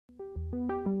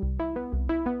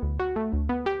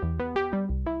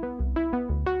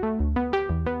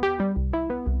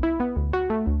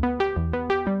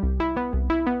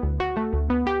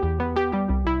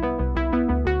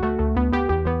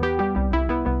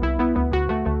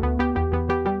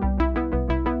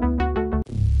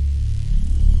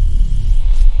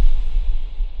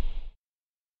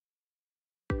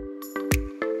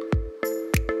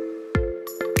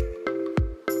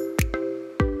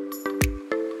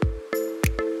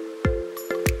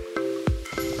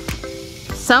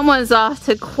Someone's off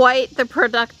to quite the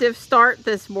productive start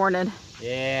this morning.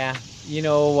 Yeah, you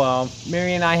know,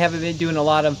 Mary and I haven't been doing a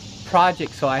lot of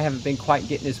projects, so I haven't been quite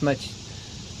getting as much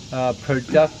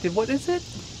productive, what is it?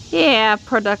 Yeah,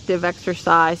 productive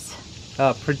exercise.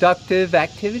 Productive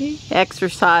activity?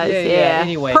 Exercise, yeah.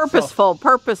 Anyway,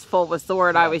 purposeful was the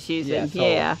word I was using.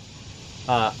 Yeah.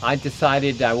 I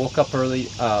decided, I woke up early,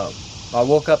 I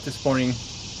woke up this morning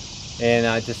and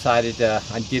I decided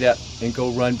I'd get up and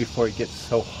go run before it gets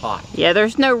so hot. Yeah,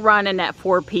 there's no running at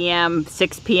 4 p.m.,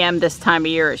 6 p.m. this time of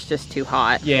year. It's just too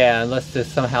hot. Yeah, unless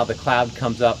somehow the cloud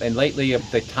comes up. And lately,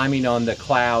 the timing on the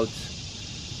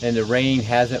clouds and the rain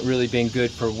hasn't really been good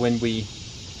for when we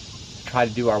try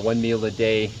to do our 1 meal a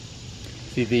day.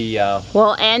 See the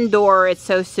well, indoor it's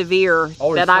so severe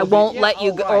that I won't let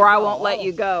you go, or I won't let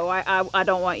you go. I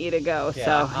don't want you to go.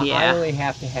 Yeah, so yeah, I only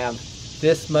have to have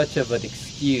this much of an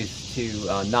excuse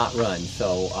to not run,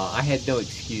 so I had no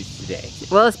excuse today.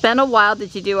 Well, it's been a while.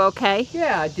 Did you do okay?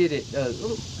 Yeah, I did it.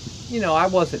 You know, I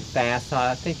wasn't fast.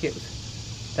 I think it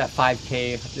was that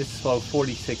 5K. This slow,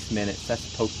 46 minutes.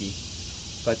 That's pokey,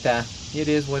 but it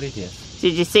is what it is.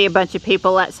 Did you see a bunch of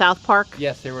people at South Park?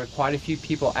 Yes, there were quite a few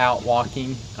people out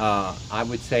walking. I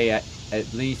would say at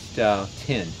least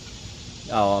 10.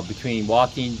 Between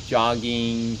walking,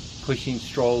 jogging, pushing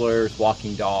strollers,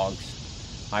 walking dogs.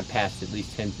 I passed at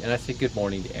least 10, and I said good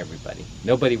morning to everybody.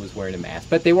 Nobody was wearing a mask,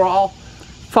 but they were all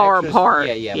far apart.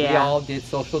 Yeah. We all did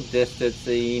social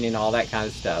distancing and all that kind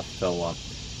of stuff. So,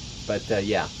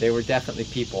 yeah, there were definitely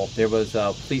people. There was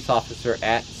a police officer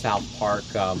at South Park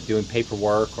doing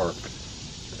paperwork or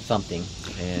something.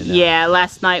 And, yeah,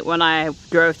 last night when I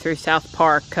drove through South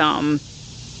Park,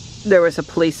 there was a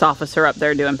police officer up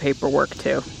there doing paperwork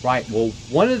too. Right. Well,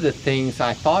 one of the things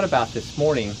I thought about this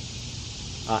morning,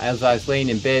 as I was laying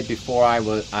in bed before I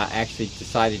actually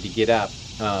decided to get up,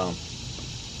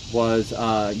 was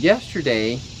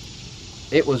yesterday.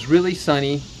 It was really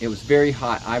sunny. It was very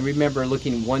hot. I remember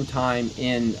looking one time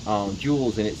in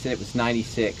Joules and it said it was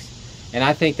 96, and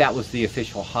I think that was the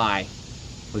official high,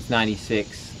 was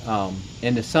 96,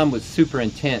 and the sun was super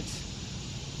intense.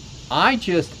 I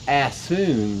just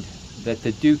assumed that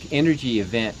the Duke Energy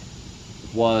event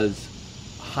was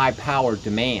high power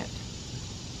demand,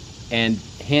 and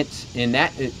hence in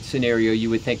that scenario you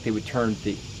would think they would turn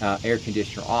the air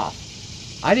conditioner off.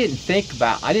 I didn't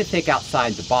think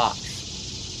outside the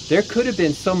box. There could have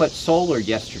been so much solar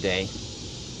yesterday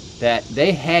that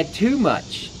they had too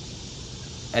much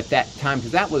at that time,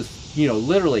 because that was, you know,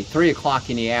 literally 3 o'clock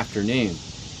in the afternoon.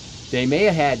 They may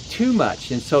have had too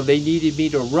much, and so they needed me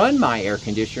to run my air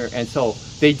conditioner, and so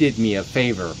they did me a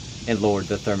favor and lowered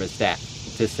the thermostat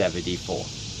to 74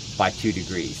 by 2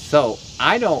 degrees. So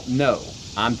I don't know.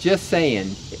 I'm just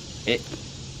saying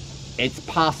it's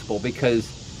possible,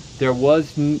 because there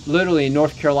was literally in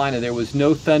North Carolina, there was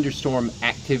no thunderstorm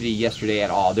activity yesterday at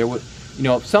all. There was, you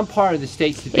know, some part of the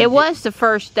states. It was the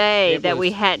first day that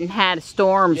we hadn't had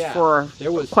storms for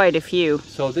quite a few.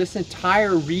 So this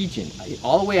entire region,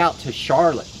 all the way out to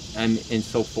Charlotte and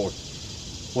so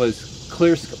forth, was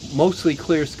clear, mostly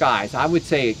clear skies. I would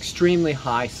say extremely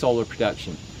high solar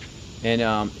production. And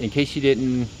in case you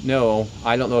didn't know,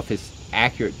 I don't know if it's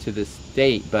accurate to this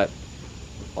date, but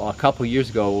a couple years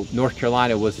ago, North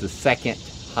Carolina was the second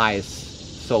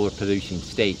highest solar producing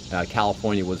state.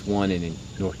 California was 1, and in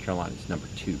North Carolina is number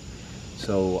 2.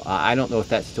 So I don't know if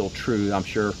that's still true. I'm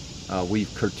sure we've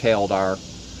curtailed our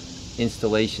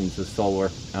installations of solar,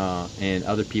 and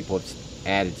other people have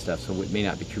added stuff, so it may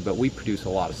not be true, but we produce a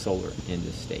lot of solar in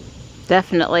this state.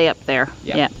 Definitely up there.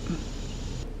 Yep.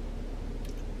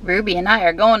 Ruby and I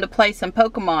are going to play some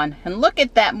Pokemon, and look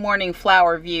at that morning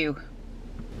flower view.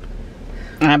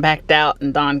 I backed out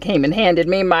and Don came and handed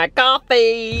me my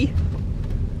coffee.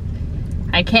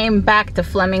 I came back to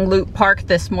Fleming Loop Park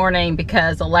this morning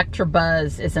because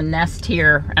Electrobuzz is a nest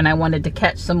here, and I wanted to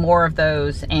catch some more of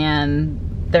those, and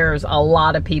there's a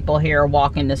lot of people here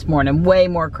walking this morning, way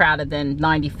more crowded than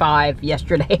 95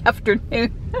 yesterday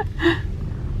afternoon.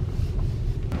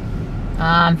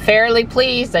 I'm fairly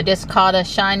pleased. I just caught a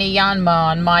shiny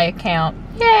Yanma on my account.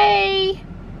 Yay!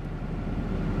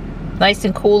 Nice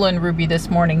and cool in Ruby this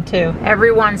morning too.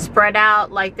 Everyone's spread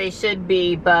out like they should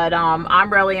be, but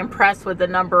I'm really impressed with the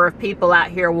number of people out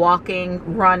here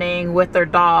walking, running with their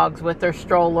dogs, with their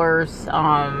strollers.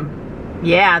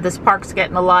 Yeah, this park's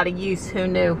getting a lot of use. Who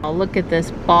knew? Oh, look at this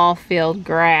ball field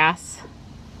grass.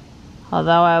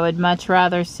 Although I would much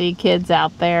rather see kids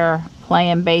out there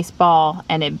playing baseball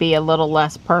and it be a little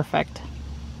less perfect.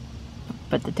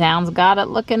 But the town's got it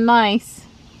looking nice.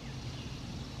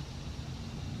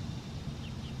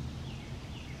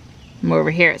 I'm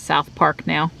over here at South Park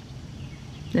now.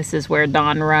 This is where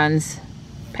Dawn runs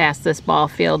past this ball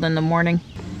field in the morning.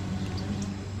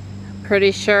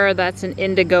 Pretty sure that's an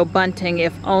indigo bunting.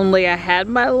 If only I had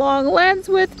my long lens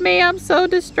with me. I'm so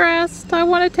distressed. I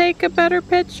want to take a better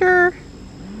picture.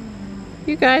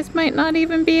 You guys might not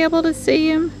even be able to see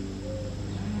him.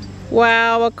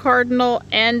 Wow, a cardinal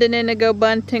and an indigo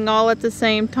bunting all at the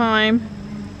same time.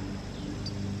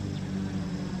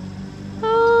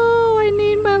 I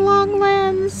need my long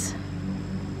lens.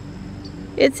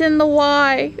 It's in the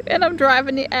Y and I'm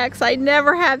driving the X. I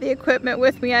never have the equipment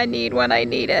with me I need when I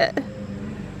need it.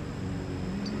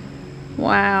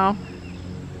 Wow.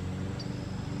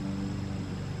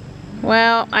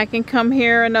 Well, I can come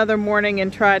here another morning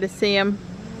and try to see him.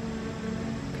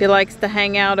 He likes to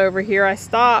hang out over here. I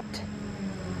stopped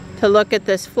to look at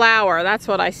this flower. That's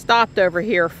what I stopped over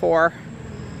here for.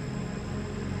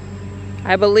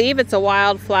 I believe it's a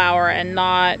wildflower and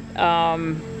not,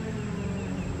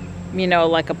 you know,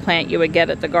 like a plant you would get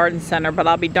at the garden center, but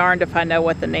I'll be darned if I know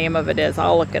what the name of it is.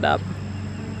 I'll look it up.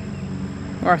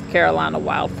 North Carolina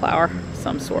wildflower of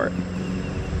some sort.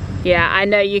 Yeah, I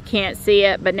know you can't see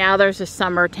it, but now there's a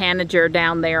summer tanager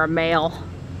down there, a male.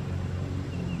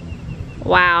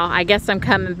 Wow, I guess I'm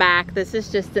coming back. This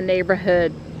is just the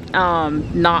neighborhood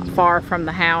not far from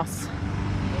the house.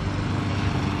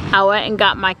 I went and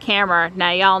got my camera.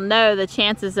 Now y'all know the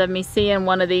chances of me seeing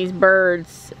one of these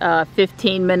birds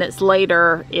 15 minutes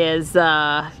later is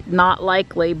not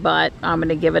likely, but I'm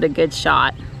gonna give it a good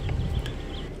shot.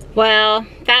 Well,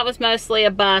 that was mostly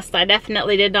a bust. I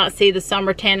definitely did not see the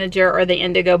summer tanager or the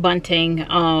indigo bunting.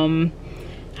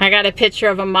 I got a picture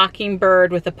of a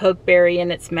mockingbird with a pokeberry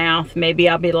in its mouth. Maybe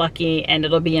I'll be lucky and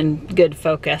it'll be in good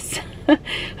focus.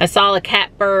 I saw a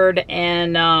catbird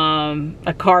and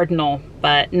a cardinal,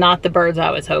 but not the birds I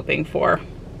was hoping for.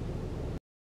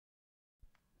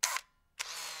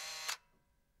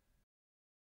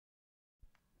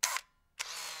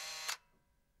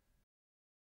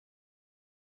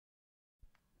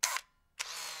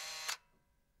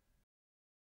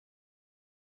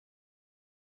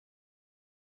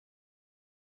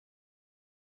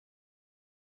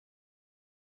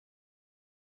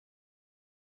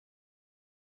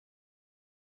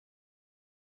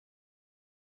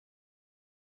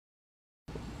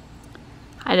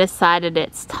 I decided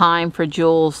it's time for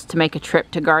Jules to make a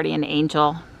trip to Guardian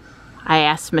Angel. I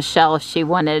asked Michelle if she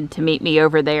wanted to meet me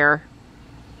over there.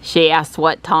 She asked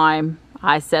what time.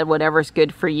 I said whatever's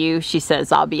good for you. She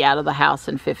says I'll be out of the house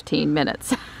in 15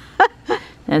 minutes. And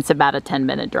it's about a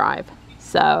 10-minute drive.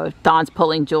 So Dawn's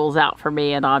pulling Jules out for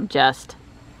me and I'm just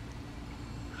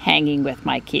hanging with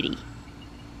my kitty.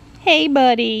 Hey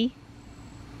buddy.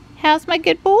 How's my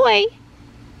good boy?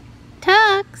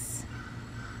 Tux.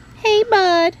 Hey,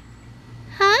 bud.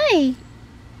 Hi.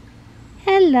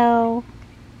 Hello.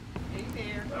 Hey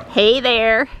there. Hey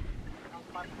there. How's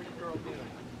my pretty girl doing?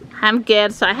 I'm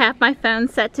good. So I have my phone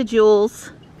set to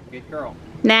Jules. Good girl.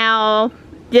 Now,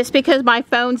 just because my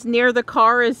phone's near the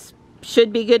car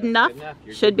should be good enough?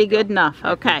 Should be good enough.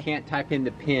 Okay. If you can't type in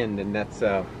the pin, then that's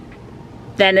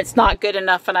then it's not good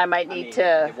enough and I might need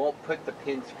to... It won't put the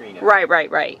pin screen up. Right.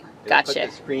 Gotcha. Gotcha. Put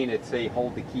the screen, it'd say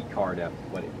hold the key card up,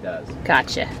 what it does.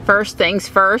 Gotcha. First things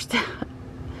first,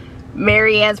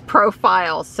 Marianne's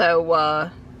profile. So,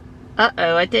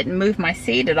 uh-oh, I didn't move my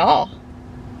seat at all.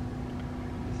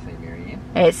 Say Marianne.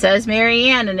 It says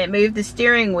Marianne and it moved the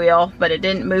steering wheel, but it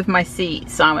didn't move my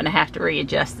seat, so I'm gonna have to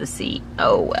readjust the seat.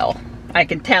 Oh well. I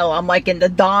can tell I'm like in the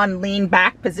Dawn lean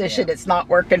back position. Yeah. It's not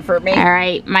working for me. All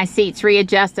right, my seat's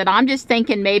readjusted. I'm just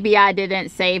thinking maybe I didn't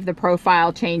save the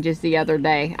profile changes the other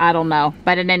day. I don't know.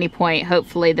 But at any point,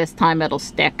 hopefully this time it'll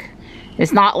stick.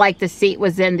 It's not like the seat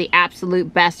was in the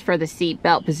absolute best for the seat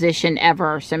belt position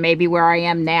ever. So maybe where I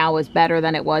am now is better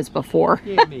than it was before.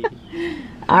 Yeah, maybe.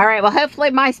 All right, well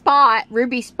hopefully my spot,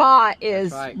 Ruby's spot,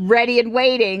 is ready and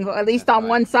waiting, at least on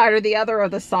one side or the other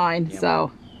of the sign. Yeah,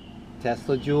 so.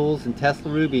 Tesla Jules and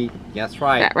Tesla Ruby. That's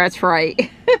right. That's right.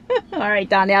 All right,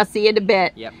 Donnie, I'll see you in a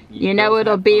bit. Yep. You know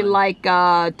it'll be like 2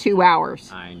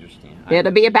 hours. I understand.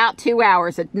 It'll be about 2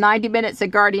 hours. At 90 minutes at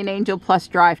Guardian Angel plus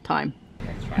drive time.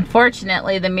 That's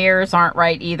Unfortunately, the mirrors aren't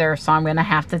right either, so I'm gonna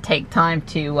have to take time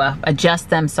to adjust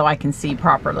them so I can see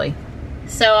properly.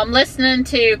 So I'm listening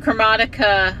to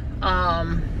Chromatica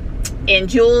in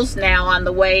Jules now on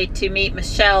the way to meet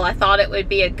Michelle. I thought it would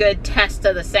be a good test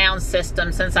of the sound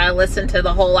system since I listened to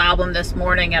the whole album this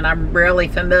morning and I'm really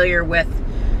familiar with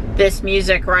this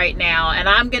music right now. And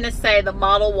I'm gonna say the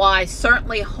Model Y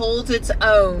certainly holds its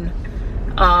own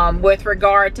with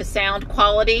regard to sound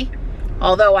quality.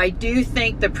 Although I do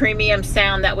think the premium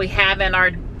sound that we have in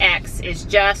our X is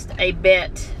just a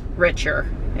bit richer.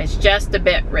 It's just a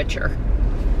bit richer.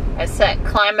 I set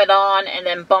climate on and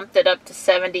then bumped it up to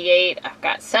 78. I've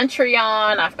got Sentry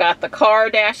on, I've got the car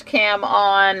dash cam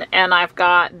on, and I've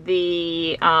got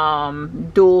the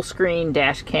dual screen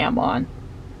dash cam on.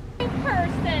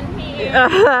 Person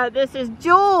here. This is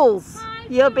Jules. Hi,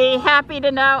 you'll be happy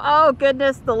to know. Oh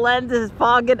goodness, the lens is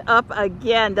fogging up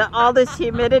again. All this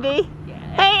humidity.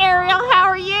 Hey Ariel, how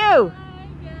are you?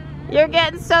 You're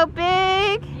getting so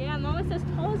big. Yeah, I'm almost as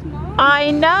tall as Mom.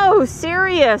 I know,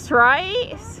 serious,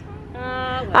 right?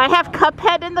 Well. I have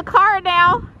Cuphead in the car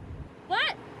now.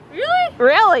 What? Really?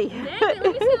 Really? Dang it, let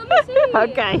me see.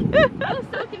 Okay. I was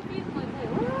so confused. I'm like,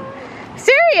 what?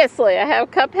 Seriously, I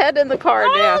have Cuphead in the car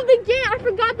now. Oh, the game. I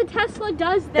forgot the Tesla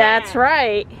does that. That's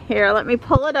right. Here, let me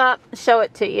pull it up, show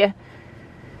it to you.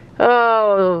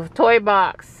 Oh, toy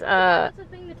box. That's the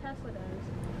thing the Tesla does.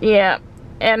 Yeah,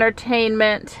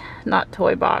 entertainment, not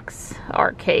toy box,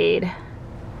 arcade,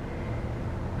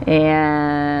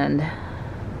 and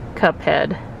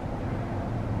Cuphead.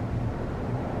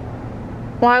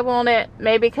 Why won't it?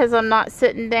 Maybe because I'm not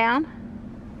sitting down?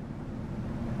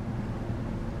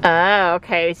 Oh,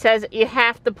 okay. It says you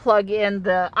have to plug in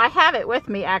the, I have it with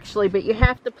me actually, but you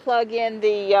have to plug in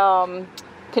the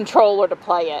controller to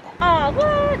play it. Oh,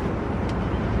 what?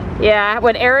 Yeah,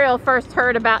 when Ariel first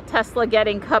heard about Tesla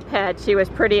getting Cuphead, she was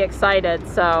pretty excited,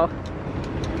 so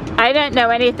I didn't know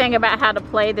anything about how to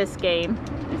play this game.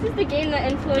 This is the game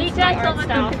that influenced Be my gentle art with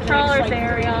style the for the next, controllers, like, 3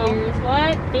 Ariel. years.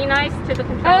 What? Be nice to the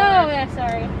controller. Oh, yeah,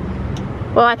 sorry.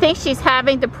 Well, I think she's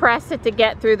having to press it to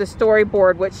get through the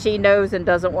storyboard, which she knows and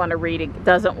doesn't want to read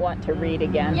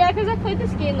again. Yeah, because I played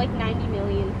this game like 90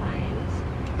 million times.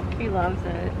 She loves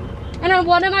it. And on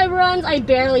one of my runs, I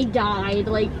barely died,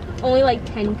 like, only like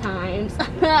 10 times.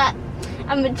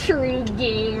 I'm a true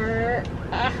gamer.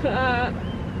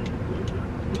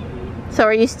 So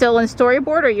are you still in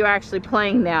storyboard or are you actually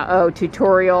playing now? Oh,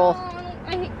 tutorial.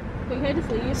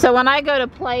 So when I go to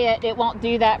play it, it won't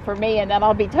do that for me and then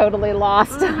I'll be totally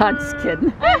lost. I'm just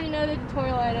kidding. I already know the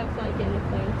tutorial I don't feel like getting to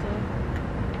play, so.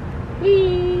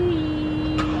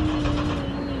 Whee!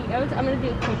 I'm gonna do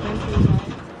a quick run for you guys.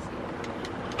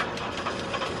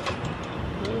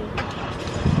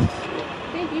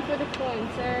 Thank you for the coin,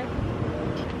 sir.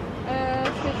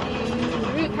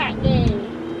 Root packing.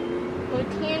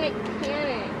 Botanic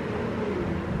cannon.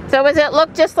 So does it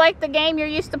look just like the game you're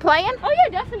used to playing? Oh yeah,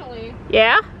 definitely.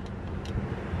 Yeah?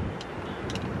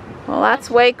 Well, that's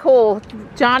way cool.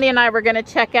 Johnny and I were going to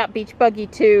check out Beach Buggy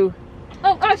 2.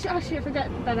 Oh, shit, I forgot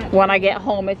about that. When I get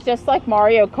home. It's just like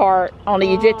Mario Kart, only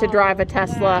you get to drive a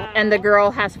Tesla, wow. and the girl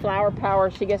has flower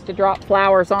power. She gets to drop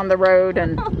flowers on the road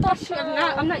and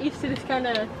I'm not used to this kind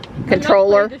of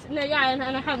controller. No, yeah, and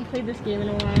I haven't played this game in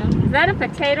a while. Is that a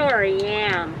potato or a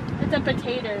yam? It's a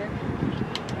potato.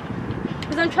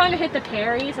 Because I'm trying to hit the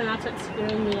parries, and that's what's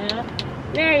screwing me up.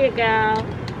 There you go.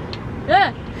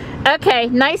 Ugh. Okay,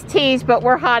 nice tease, but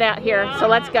we're hot out here, so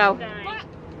let's go.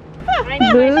 I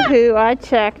Boo-hoo, I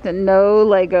checked, and no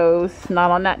Legos. Not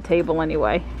on that table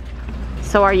anyway.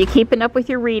 So are you keeping up with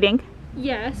your reading?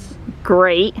 Yes.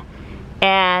 Great.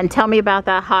 And tell me about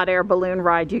that hot air balloon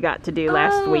ride you got to do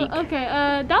last week. Okay,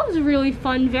 that was really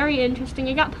fun, very interesting.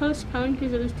 It got postponed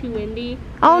because it was too windy.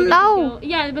 Oh no!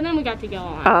 Yeah, but then we got to go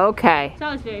on. Okay. So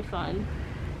that was very fun.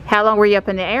 How long were you up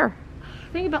in the air?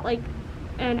 I think about like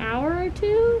an hour or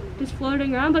two, just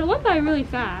floating around, but it went by really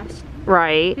fast.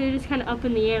 Right. They were just kind of up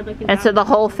in the air looking And down. so the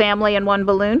whole family in one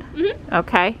balloon? Mm-hmm.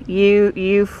 Okay.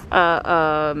 You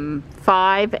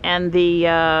 5 and the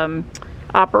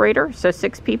operator, so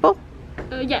 6 people?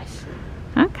 Yes.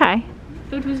 Okay.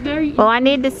 It was very... Well, I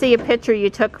need to see a picture you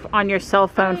took on your cell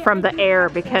phone from the air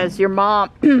because your mom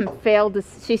failed to...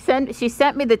 She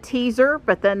sent me the teaser,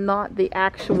 but then not the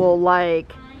actual,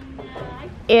 like,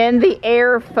 in the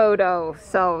air photo.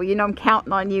 So, you know, I'm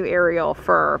counting on you, Ariel,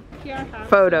 for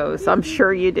photos. I'm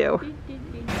sure you do.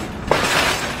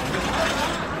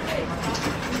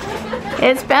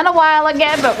 It's been a while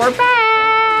again, but we're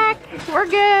back. We're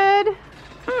good.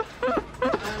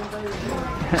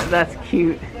 That's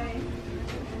cute.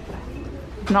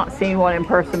 Not seen one in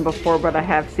person before, but I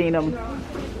have seen them.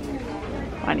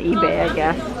 on eBay, I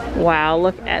guess. Wow,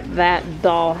 look at that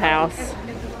dollhouse.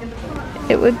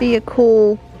 It would be a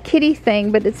cool kitty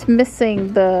thing, but it's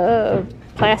missing the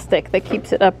plastic that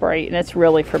keeps it upright, and it's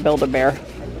really for Build-A-Bear.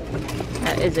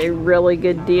 That is a really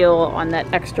good deal on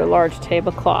that extra large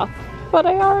tablecloth. But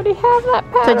I already have that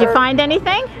pattern. Did you find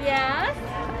anything? Yes.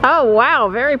 Oh wow,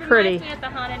 very pretty. At the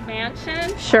Haunted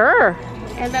Mansion. Sure.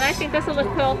 And then I think this will look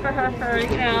cool for her for,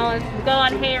 you know, go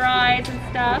on hay rides and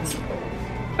stuff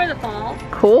for the fall.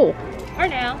 Cool. Or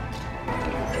now.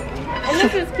 And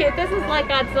this is cute. This is like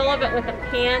Godzilla but with a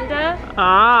panda.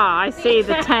 Ah, I see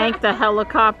the tank, the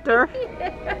helicopter.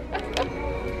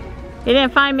 You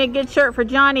didn't find me a good shirt for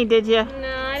Johnny, did you?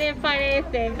 No, I didn't find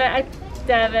anything, but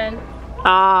Devin.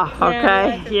 Ah,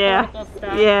 okay, yeah.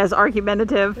 Yeah, it's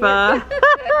argumentative.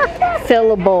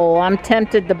 Fillable. I'm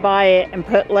tempted to buy it and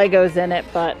put Legos in it,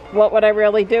 but what would I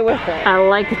really do with it? I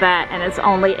like that, and it's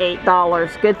only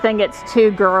 $8. Good thing it's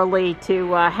too girly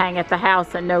to hang at the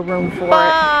house and no room for it.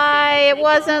 Bye! It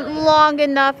wasn't long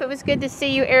enough. It was good to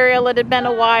see you, Ariel. It had been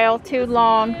a while. Too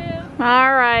long.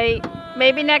 All right.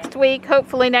 Maybe next week.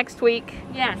 Hopefully next week.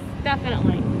 Yes,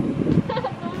 definitely.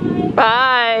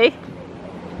 Bye.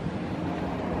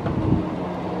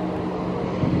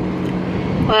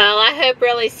 Well, I hope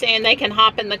really soon they can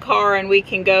hop in the car and we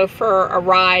can go for a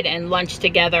ride and lunch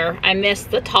together. I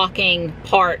missed the talking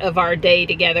part of our day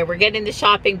together. We're getting the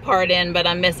shopping part in, but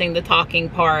I'm missing the talking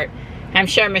part. I'm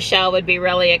sure Michelle would be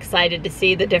really excited to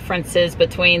see the differences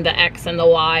between the X and the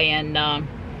Y and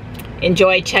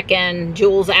enjoy checking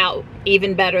Jules out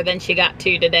even better than she got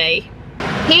to today.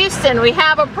 Houston, we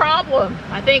have a problem.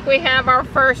 I think we have our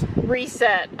first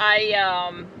reset.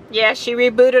 Yeah, she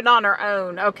rebooted on her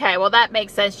own. Okay, well that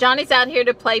makes sense. Johnny's out here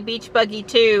to play Beach Buggy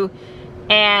 2,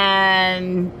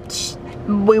 and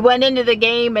we went into the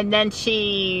game, and then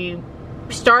she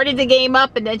started the game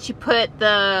up, and then she put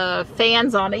the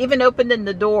fans on, even opened in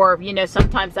the door. You know,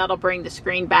 sometimes that'll bring the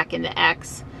screen back into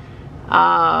X.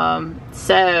 Let's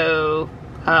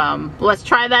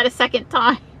try that a second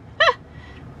time.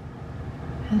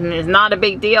 It's not a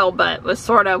big deal, but it was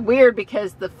sort of weird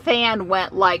because the fan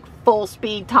went like full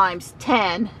speed times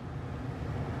 10.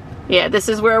 Yeah, this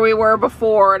is where we were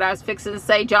before, and I was fixing to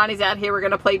say, Johnny's out here, we're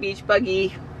going to play Beach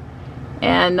Buggy.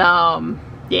 And,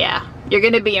 yeah, you're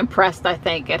going to be impressed, I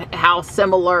think, at how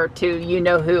similar to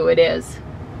you-know-who it is.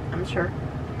 I'm sure.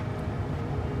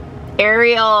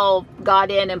 Ariel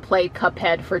got in and played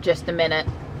Cuphead for just a minute.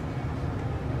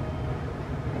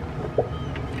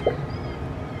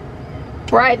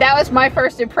 Right, that was my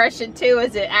first impression too,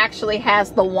 is it actually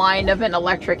has the whine of an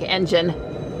electric engine.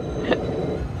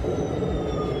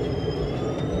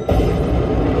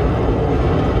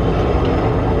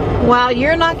 Wow,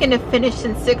 you're not going to finish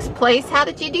in 6th place. How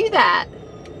did you do that?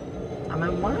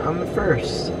 I'm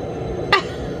first.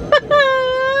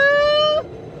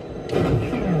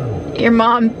 Your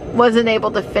mom wasn't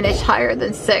able to finish higher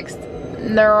than 6th.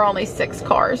 And there are only 6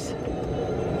 cars.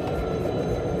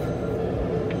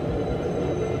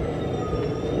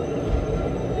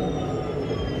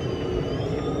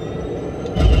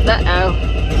 Uh-oh.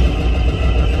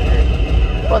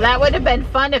 Well, that would have been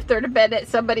fun if there'd have been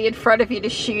somebody in front of you to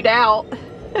shoot out,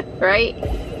 right?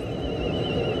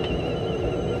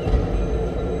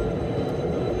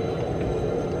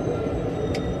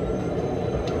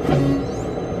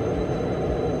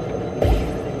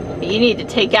 You need to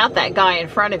take out that guy in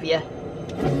front of you.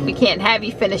 We can't have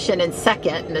you finishing in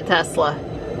 2nd in the Tesla.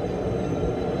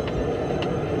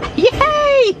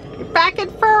 Yay! You're back in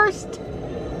 1st.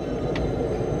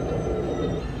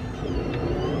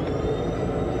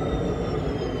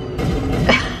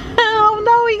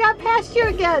 He got past you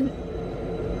again.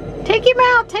 Take him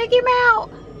out, take him out.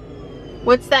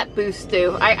 What's that boost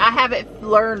do? I haven't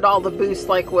learned all the boosts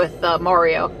like with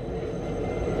Mario.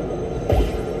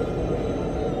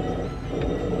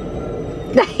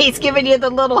 He's giving you the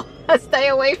little stay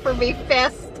away from me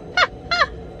fist.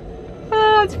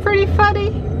 Oh, it's pretty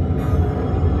funny.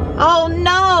 Oh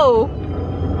no.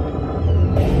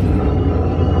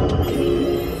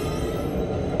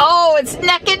 Oh, it's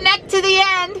neck and neck to the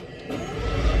end.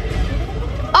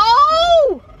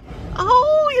 Oh!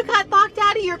 Oh, you got knocked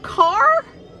out of your car?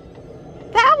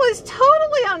 That was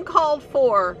totally uncalled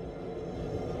for.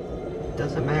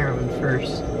 Doesn't matter, I'm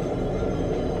first.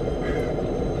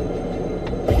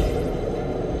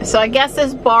 So I guess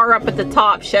this bar up at the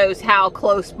top shows how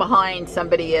close behind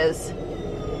somebody is.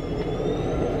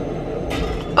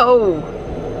 Oh.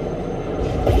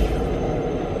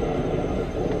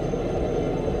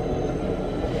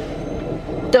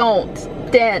 Don't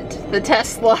dent the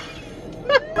Tesla.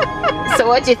 So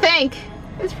what'd you think?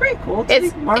 It's pretty cool.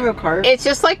 It's like Mario Kart. It's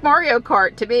just like Mario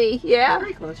Kart to me. Yeah.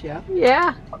 Pretty close, yeah.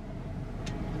 Yeah.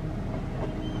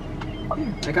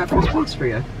 Here, I got first place for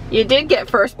you. You did get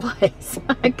first place.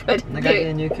 I couldn't. I got you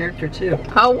a new character too.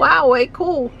 Oh wow, way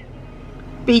cool.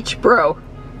 Beach Bro.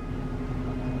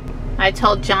 I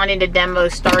told Johnny to demo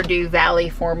Stardew Valley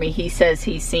for me. He says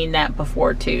he's seen that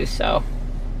before too, so.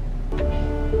 And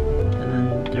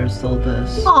then there's still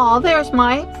this. Oh, there's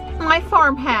my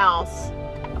farmhouse.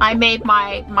 I made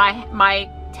my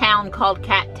town called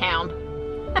Cat Town.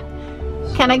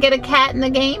 Can I get a cat in the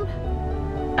game?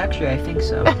 Actually, I think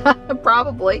so.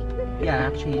 Probably. Yeah,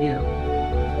 actually you do.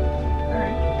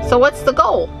 Alright. So what's the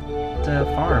goal? To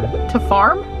farm. To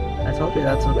farm? I told you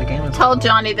that's what the game is Tell about.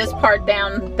 Johnny this part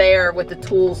down there with the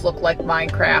tools look like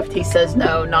Minecraft. He says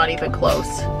no, not even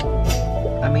close.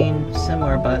 I mean,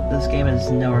 similar, but this game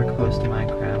is nowhere close to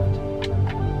Minecraft.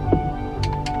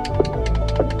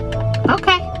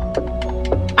 Okay.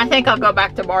 I think I'll go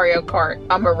back to Mario Kart.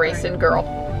 I'm a racing girl.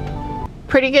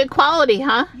 Pretty good quality,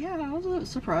 huh? Yeah, I was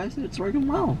surprised that it's working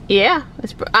well. Yeah.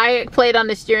 I played on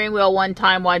the steering wheel one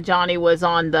time while Johnny was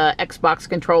on the Xbox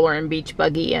controller and Beach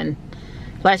Buggy, and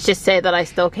let's just say that I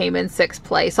still came in 6th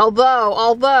place.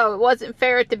 Although it wasn't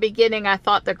fair at the beginning. I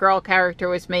thought the girl character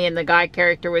was me and the guy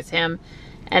character was him,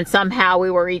 and somehow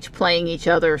we were each playing each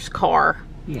other's car.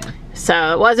 Yeah.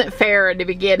 So it wasn't fair in the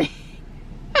beginning.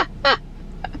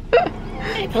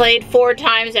 I played 4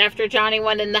 times after Johnny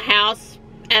went in the house,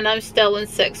 and I'm still in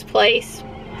 6th place.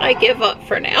 I give up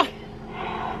for now.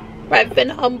 I've been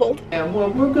humbled. And well,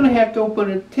 we're going to have to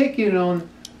open a ticket on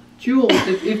Jules.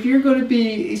 If you're going to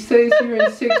be, says you're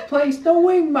in 6th place, no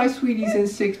way my sweetie's in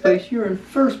 6th place. You're in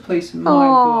 1st place in my book.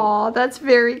 Oh, that's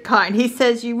very kind. He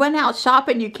says you went out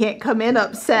shopping, you can't come in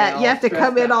upset. Yeah, you have to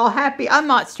come in all happy. I'm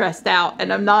not stressed out,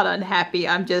 and I'm not unhappy.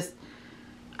 I'm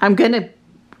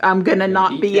gonna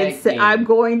not be in. I'm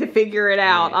going to figure it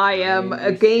out. Yeah, I am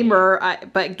a gamer,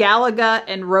 but Galaga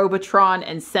and Robotron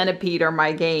and Centipede are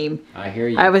my game. I hear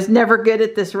you. I was never good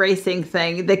at this racing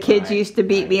thing. The kids Right, used to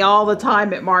beat me all the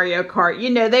time at Mario Kart. You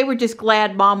know, they were just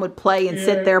glad Mom would play and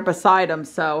sit there beside them.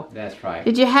 So. That's right.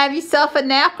 Did you have yourself a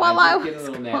nap while I did get a was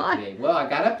little nap gone? today. Well, I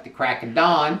got up at the crack of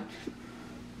dawn.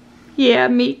 Yeah,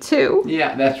 me too.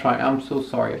 Yeah, that's right. I'm so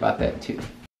sorry about that too.